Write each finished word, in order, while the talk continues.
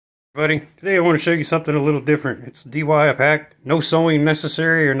Buddy, today I want to show you something a little different. It's a DIY hack, no sewing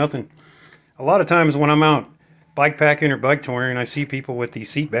necessary or nothing. A lot of times when I'm out bike packing or bike touring, I see people with these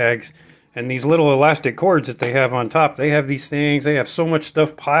seat bags and these little elastic cords that they have on top. They have these things, they have so much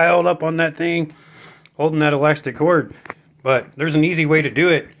stuff piled up on that thing, holding that elastic cord. But there's an easy way to do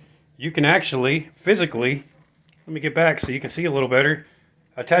it. You can actually, physically, let me get back so you can see a little better,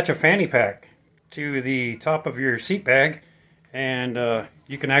 attach a fanny pack to the top of your seat bag, and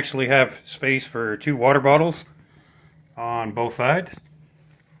you can actually have space for 2 water bottles on both sides,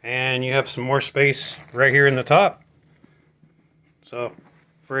 and you have some more space right here in the top. So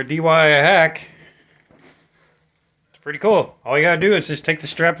for a DIY hack, it's pretty cool. All you gotta do is just take the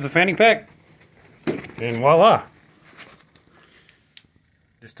strap of the fanny pack and voila,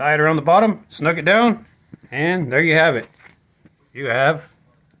 just tie it around the bottom, snug it down, and there you have it. You have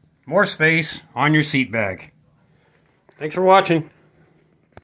more space on your seat bag. Thanks for watching.